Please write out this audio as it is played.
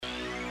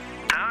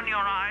your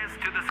eyes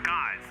to the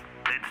skies.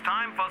 It's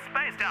time for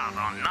Spaced Out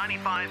on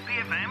 95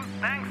 BFM,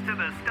 thanks to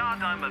the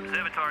Stardome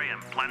Observatory and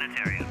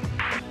Planetarium.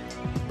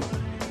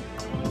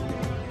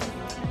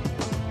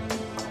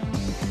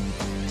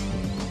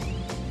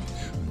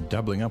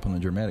 Doubling up on the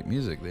dramatic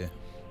music there.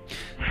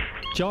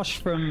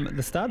 Josh from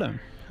the Stardome.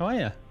 How are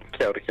you?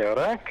 Kia ora, kia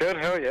ora. Good,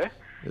 how are you?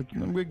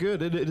 We're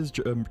good. It is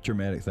a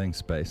dramatic thing,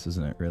 space,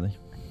 isn't it, really?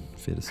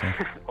 Fair to say.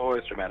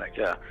 Always dramatic,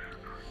 yeah.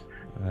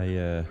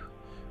 I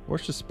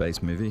watched a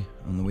space movie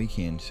on the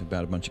weekend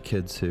about a bunch of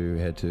kids who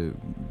had to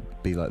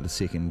be like the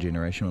second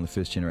generation or the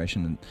first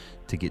generation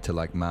to get to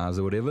like Mars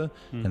or whatever,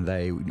 and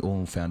they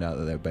all found out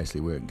that they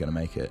basically weren't going to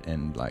make it,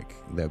 and like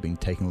they've been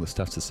taking all the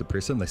stuff to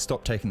suppress them. They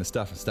stopped taking the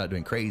stuff and started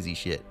doing crazy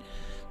shit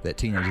that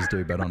teenagers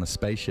do, but on a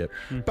spaceship.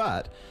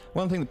 But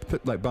one thing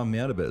that like bummed me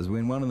out a bit is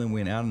when one of them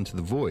went out into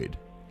the void,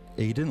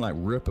 he didn't like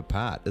rip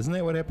apart. Isn't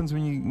that what happens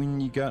when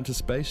you go into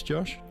space,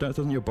 Josh?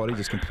 Doesn't your body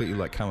just completely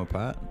like come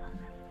apart?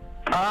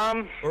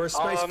 Or a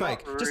space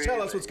fake? Not Just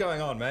tell us really. what's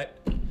going on, mate.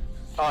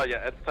 Oh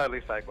yeah, it's totally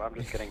fake. I'm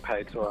just getting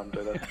paid to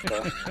do this.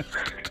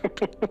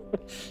 So.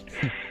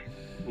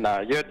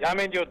 No,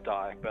 you'll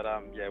die, but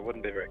yeah, it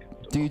wouldn't be very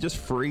comfortable. Do you just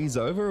freeze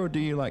over, or do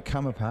you like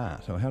come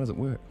apart, or how does it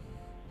work?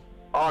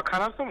 Oh,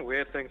 kind of some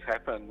weird things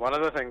happen. One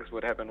of the things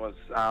would happen was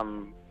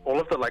all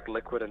of the like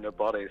liquid in your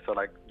body, so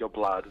like your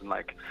blood and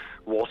like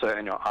water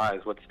in your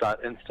eyes would start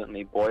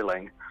instantly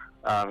boiling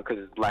because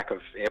there's lack of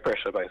air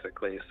pressure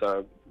basically.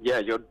 So yeah,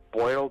 you'd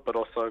boil but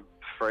also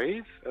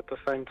freeze at the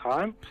same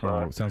time. So, Oh,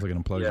 it sounds like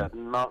an implosion.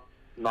 yeah,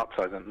 not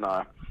pleasant.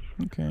 No.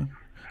 Okay.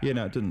 Yeah,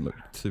 no, it didn't look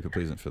super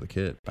pleasant for the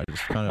kid.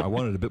 I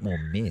wanted a bit more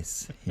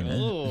mess, you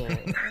know.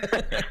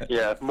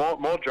 Yeah,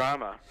 more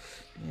drama.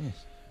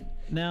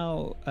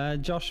 Now,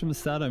 Josh from the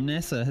Stardome,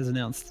 NASA has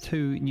announced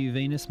 2 new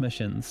Venus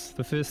missions,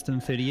 the first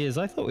in 30 years.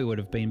 I thought we would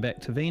have been back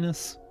to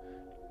Venus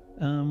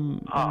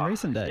in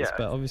recent days, yeah.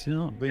 but obviously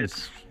not.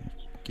 It's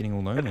getting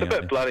all lonely. It's a out bit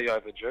there. bloody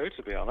overdue,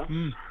 to be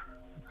honest.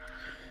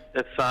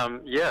 It's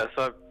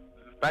so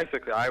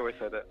basically I always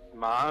say that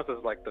Mars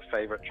is like the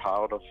favorite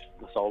child of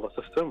the solar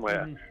system,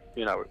 where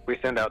you know we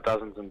send out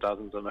dozens and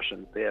dozens of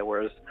missions there,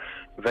 whereas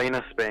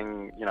Venus,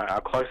 being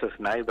our closest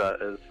neighbor,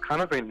 is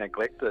kind of been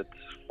neglected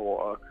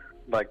for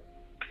like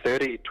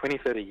 30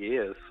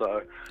 years.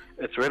 So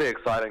it's really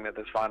exciting that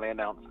they've finally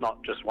announced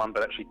not just one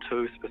but actually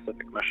 2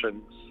 specific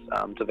missions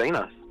to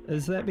Venus.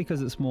 Is that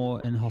because it's more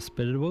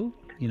inhospitable?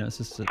 It's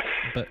just a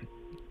bit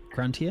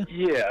gruntier?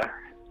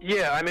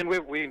 Yeah. I mean,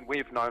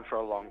 we've known for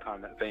a long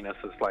time that Venus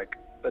is like,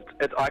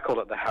 I call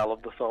it the hell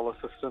of the solar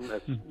system.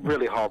 It's a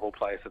really horrible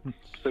place. It's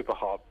super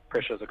hot.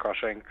 Pressures are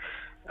crushing.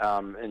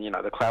 And,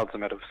 the clouds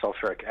emit of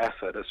sulfuric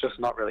acid. It's just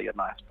not really a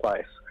nice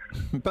place.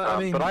 But I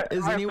mean,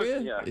 is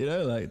anywhere? Yeah.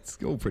 Like it's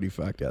all pretty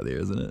fucked out there,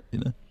 isn't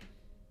it?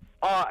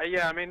 Oh,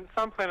 yeah. I mean,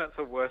 some planets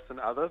are worse than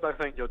others. I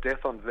think your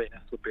death on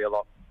Venus would be a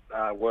lot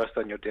worse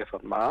than your death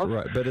on Mars.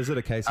 Right, but is it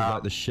a case of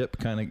like the ship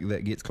kind of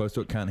that gets close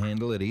to it can't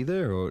handle it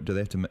either, or do they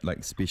have to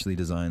like specially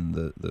design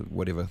the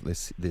whatever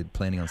they're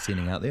planning on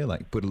sending out there,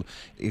 like put an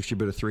extra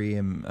bit of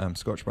 3M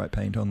Scotch Brite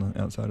paint on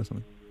the outside or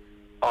something?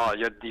 Oh,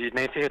 you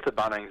need to head to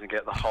Bunnings and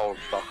get the whole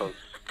stock of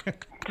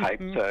tape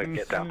to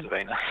get down to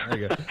Venus. There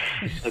you go.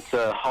 It's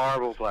a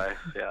horrible place,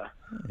 yeah.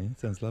 Yeah, it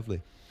sounds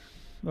lovely.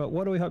 Well,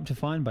 what do we hope to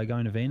find by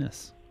going to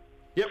Venus?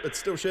 Yep, it's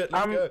still shit.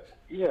 Let's go.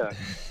 Yeah.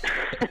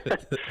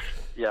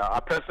 Yeah,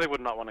 I personally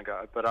would not want to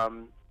go, but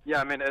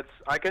yeah, I mean,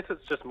 I guess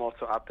it's just more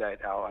to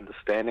update our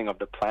understanding of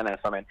the planet.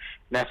 I mean,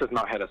 NASA's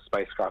not had a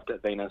spacecraft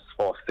at Venus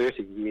for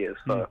 30 years,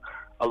 so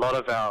a lot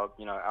of our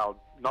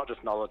not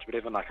just knowledge, but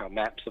even like our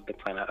maps of the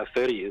planet are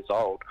 30 years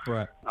old.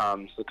 Right.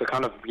 So to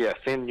kind of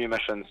send new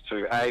missions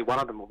to one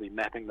of them will be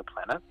mapping the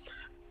planet,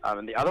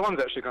 and the other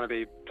one's actually going to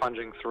be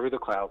plunging through the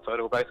clouds. So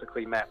it'll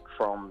basically map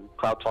from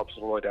cloud tops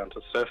all the way down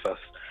to surface.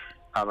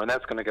 And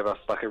that's going to give us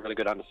like a really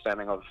good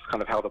understanding of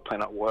kind of how the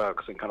planet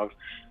works and kind of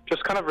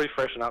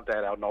refresh and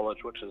update our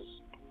knowledge, which is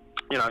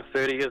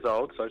 30 years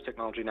old. So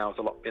technology now is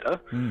a lot better.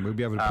 We'll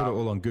be able to put it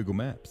all on Google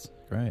Maps.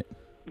 Great.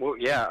 Well,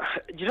 yeah.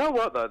 You know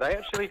what though? They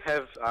actually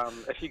have.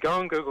 If you go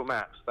on Google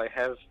Maps, they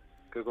have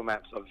Google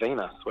Maps of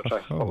Venus, which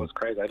I thought was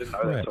crazy. I didn't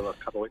know that until a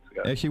couple of weeks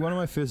ago. Actually, one of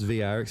my first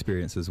VR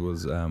experiences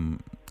was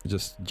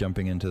just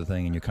jumping into the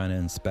thing, and you're kind of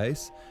in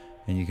space,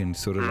 and you can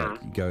sort of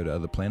like go to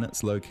other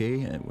planets low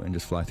key and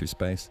just fly through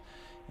space,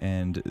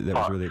 and that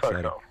was really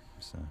exciting. Cool.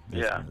 So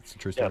that's a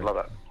true Yeah, story. I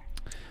love it.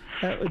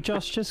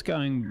 Josh, just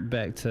going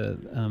back to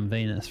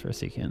Venus for a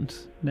second.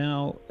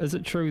 Now, is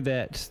it true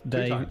that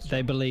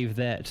they believe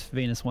that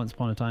Venus once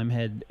upon a time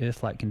had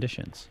Earth-like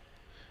conditions?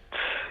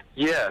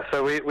 Yeah,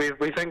 so we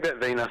think that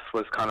Venus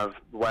was kind of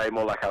way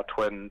more like our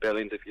twin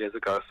billions of years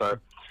ago. So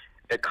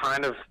it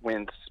kind of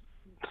went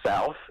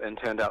south and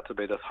turned out to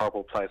be this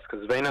horrible place,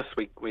 because Venus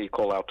we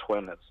call our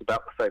twin. It's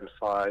about the same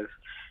size.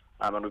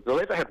 And we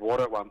believe it had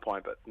water at one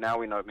point, but now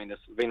we know Venus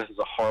is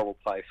a horrible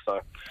place.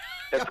 So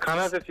it's kind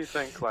of, if you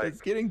think like...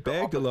 It's getting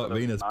bagged a lot,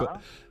 Venus,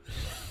 but...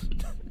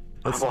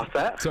 What's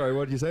that? Sorry,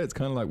 what did you say? It's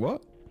kind of like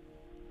what?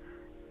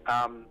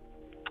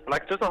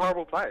 Like just a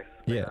horrible place.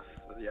 Yeah.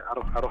 Venus.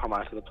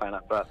 aroha to the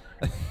planet, but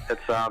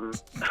it's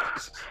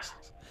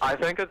I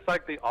think it's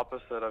like the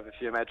opposite of if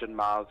you imagine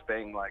Mars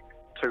being like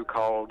too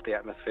cold, the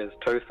atmosphere's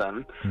too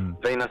thin.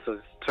 Venus is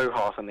too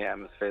hot and the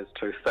atmosphere's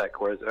too thick,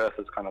 whereas Earth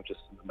is kind of just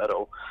in the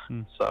middle.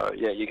 So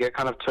yeah, you get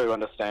kind of two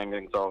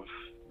understandings of,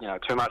 you know,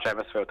 too much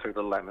atmosphere, too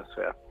little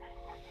atmosphere.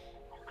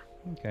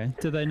 Okay.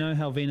 Do they know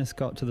how Venus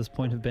got to this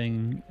point of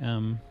being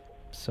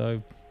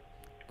so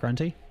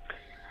grunty?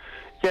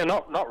 Yeah,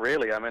 not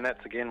really. I mean,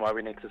 that's again why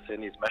we need to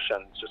send these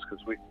missions, just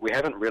because we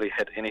haven't really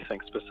hit anything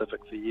specific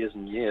for years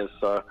and years.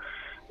 So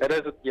it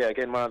is, yeah,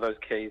 again, one of those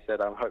keys that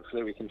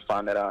hopefully we can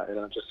find that out, and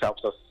it just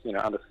helps us, you know,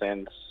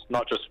 understand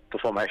not just the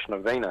formation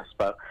of Venus,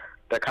 but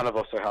that kind of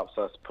also helps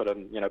us put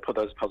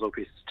those puzzle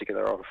pieces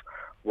together of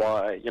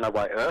why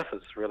Earth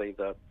is really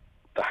the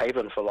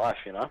haven for life,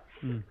 you know.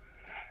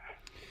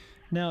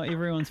 Now,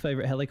 everyone's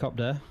favourite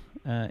helicopter,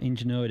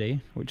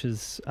 Ingenuity, which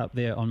is up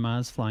there on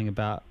Mars flying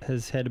about,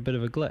 has had a bit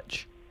of a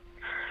glitch.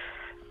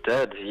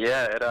 It's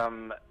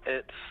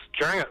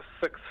during its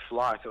sixth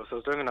flight. It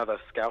was doing another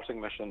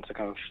scouting mission to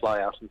kind of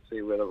fly out and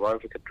see where the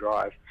rover could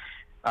drive.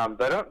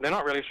 They're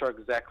not really sure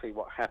exactly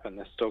what happened.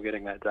 They're still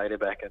getting that data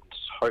back and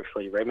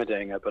hopefully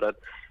remedying it, but it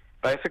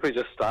basically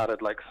just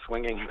started like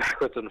swinging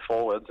backwards and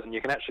forwards, and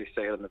you can actually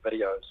see it in the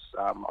videos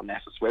on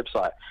NASA's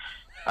website.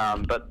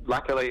 But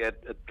luckily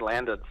it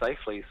landed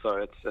safely,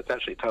 so it's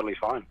actually totally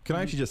fine. Can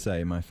I actually just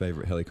say my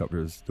favourite helicopter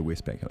is the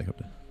Westpac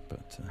helicopter?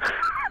 But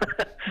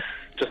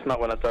just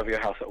not when it's over your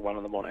house at 1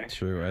 a.m.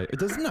 True, right?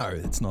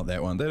 It's not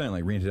that one. They don't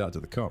like rent it out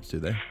to the cops, do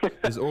they?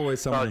 There's always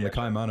someone in the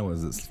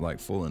Kaimanawas that's like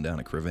falling down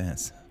a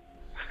crevasse.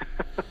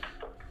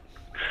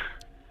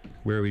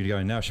 Where are we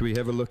going now? Should we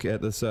have a look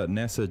at this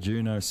NASA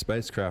Juno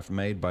spacecraft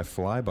made by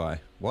Flyby?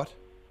 What?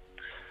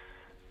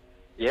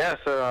 Yeah,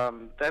 so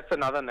that's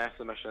another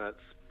NASA mission. It's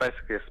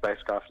basically a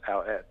spacecraft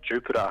out at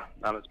Jupiter.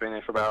 It's been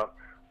there for about,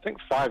 I think,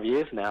 5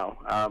 years now.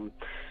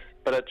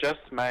 But it just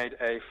made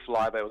a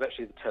flyby. It was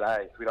actually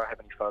today, so we don't have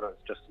any photos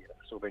just yet.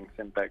 It's still being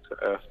sent back to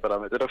Earth. But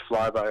it did a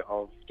flyby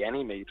of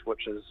Ganymede,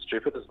 which is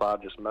Jupiter's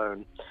largest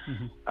moon.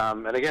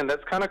 And again,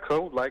 that's kind of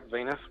cool. Like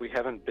Venus, we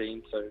haven't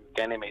been to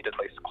Ganymede, at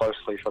least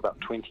closely, for about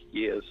 20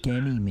 years.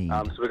 Ganymede.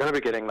 So we're going to be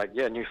getting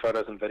new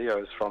photos and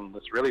videos from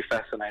this really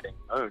fascinating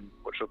moon,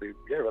 which will be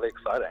really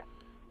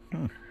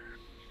exciting.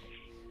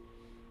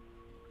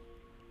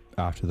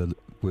 After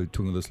we're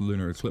talking this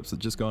lunar eclipse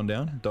that's just gone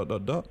down. ...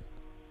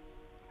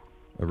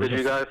 Did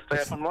you guys stay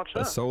up and watch it?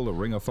 A solar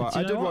ring of fire.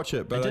 I did watch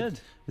it, but it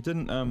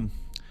didn't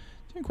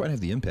quite have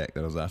the impact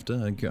that I was after.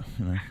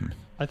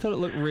 I thought it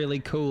looked really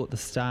cool at the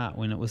start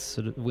when it was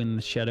when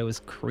the shadow was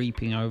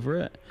creeping over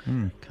it,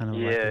 kind of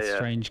like a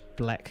strange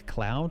black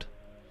cloud.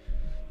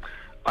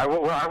 I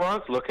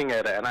was looking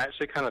at it, and I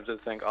actually kind of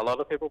did think a lot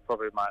of people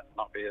probably might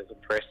not be as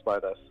impressed by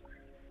this.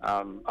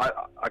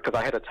 Because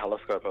I had a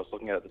telescope I was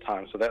looking at the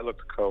time, so that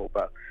looked cool.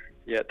 But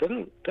yeah, it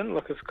didn't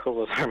look as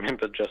cool as I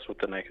remembered just with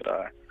the naked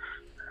eye.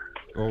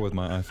 Or with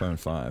my iPhone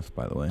 5,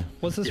 by the way.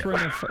 What's this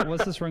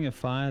ring of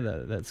fire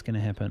that's going to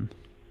happen?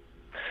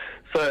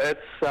 So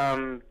it's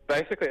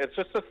basically it's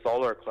just a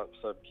solar eclipse.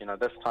 So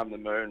this time the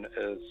moon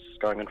is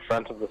going in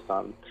front of the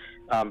sun.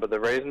 But the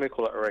reason we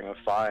call it a ring of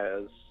fire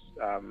is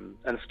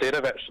instead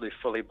of actually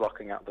fully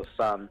blocking out the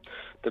sun,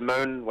 the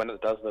moon, when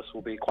it does this,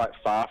 will be quite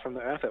far from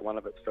the Earth at one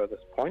of its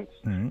furthest points.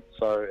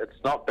 So it's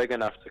not big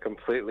enough to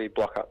completely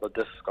block out the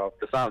disk of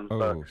the sun.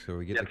 So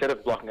we get instead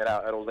of blocking it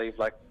out, it'll leave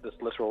like this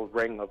literal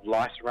ring of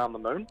light around the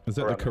moon. Is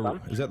that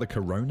the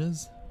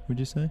coronas, would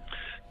you say?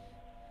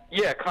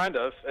 Yeah, kind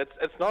of.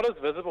 It's not as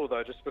visible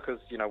though, just because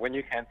when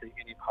you can see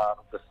any part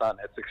of the sun,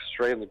 it's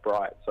extremely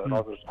bright. So it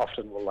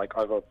often will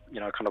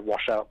kind of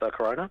wash out the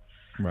corona.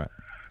 Right.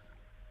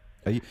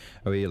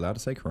 Are we allowed to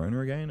say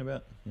corona again?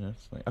 About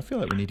I feel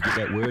like we need to get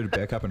that word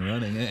back up and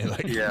running.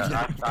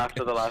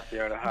 After the last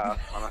year and a half,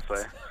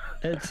 honestly.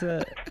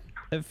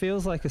 It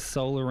feels like a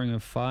solar ring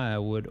of fire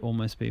would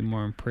almost be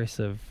more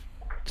impressive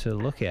to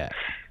look at.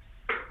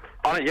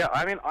 Oh yeah,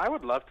 I mean, I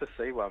would love to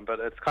see one, but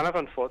it's kind of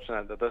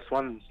unfortunate that this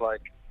one's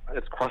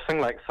it's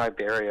crossing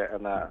Siberia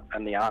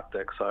and the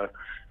Arctic, so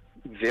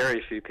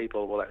very few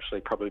people will actually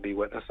probably be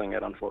witnessing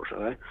it,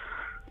 unfortunately.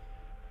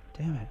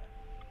 Damn it.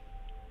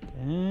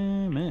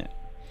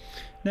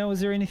 Now,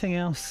 was there anything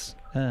else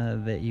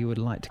that you would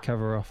like to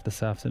cover off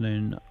this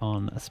afternoon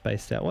on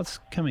Spaced Out? What's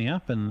coming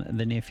up in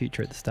the near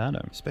future at the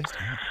Stardome? Spaced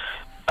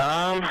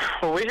Out.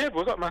 Well, we've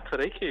got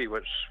Matariki,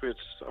 which is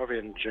over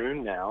in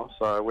June now,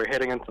 so we're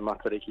heading into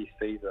Matariki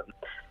season.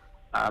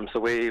 So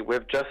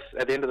we've just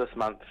at the end of this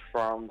month,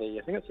 from I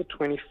think it's the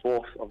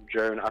 24th of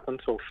June up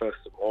until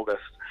 1st of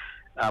August,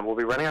 we'll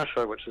be running our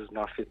show, which is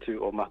Nawhitu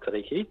or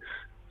Matariki.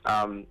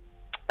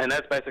 And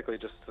that's basically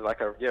just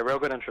like a real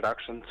good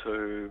introduction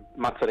to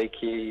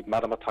Matariki,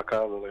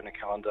 Maramataka, the lunar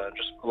calendar, and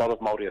just a lot of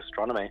Māori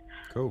astronomy.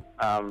 Cool.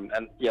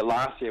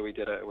 Last year we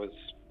did it. It was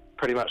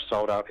pretty much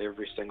sold out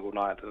every single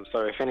night. And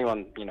so if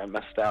anyone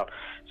missed out,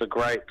 it's a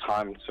great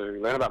time to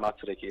learn about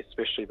Matariki,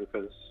 especially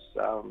because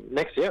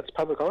next year it's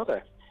public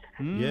holiday.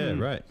 Yeah,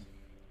 right.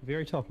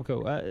 Very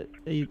topical.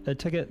 Are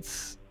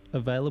tickets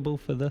available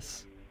for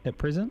this at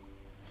present?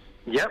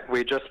 Yep,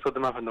 we just put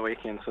them up in the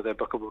weekend, so they're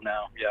bookable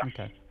now. Yeah.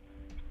 Okay.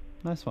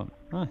 Nice one.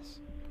 Nice.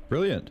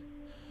 Brilliant.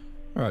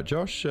 All right,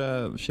 Josh,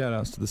 shout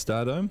outs to the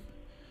Stardome,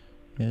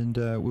 and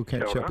we'll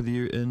catch up with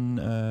you in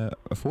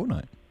a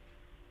fortnight.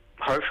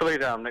 Hopefully,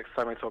 next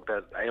time we talk,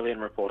 that alien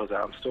report is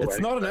out. I'm still It's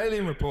waiting. not an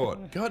alien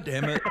report. God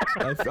damn it.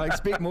 I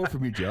expect more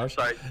from you, Josh.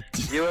 Sorry,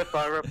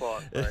 UFO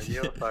report.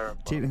 UFO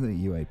report. Technically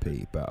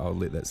UAP, but I'll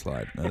let that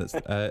slide. No,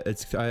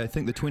 it's I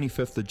think the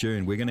 25th of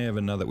June. We're going to have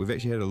another. We've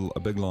actually had a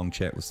big long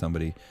chat with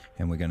somebody,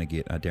 and we're going to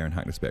get Darren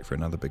Huckness back for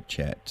another big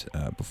chat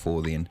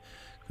before then,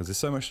 because there's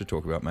so much to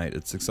talk about, mate.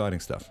 It's exciting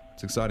stuff.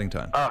 It's exciting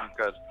time. Oh,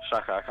 good.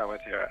 Shaka, I can't wait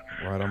to hear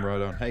it. Right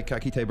on. Hey, ka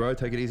kite, bro.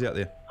 Take it easy out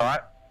there. All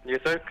right, you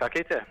too. Ka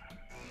kite.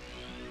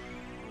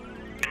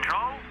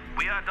 Control,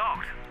 we are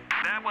docked.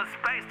 That was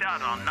Spaced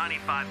Out on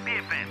 95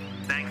 BFM,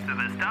 thanks to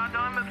the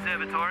Stardome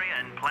Observatory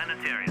and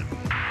Planetarium.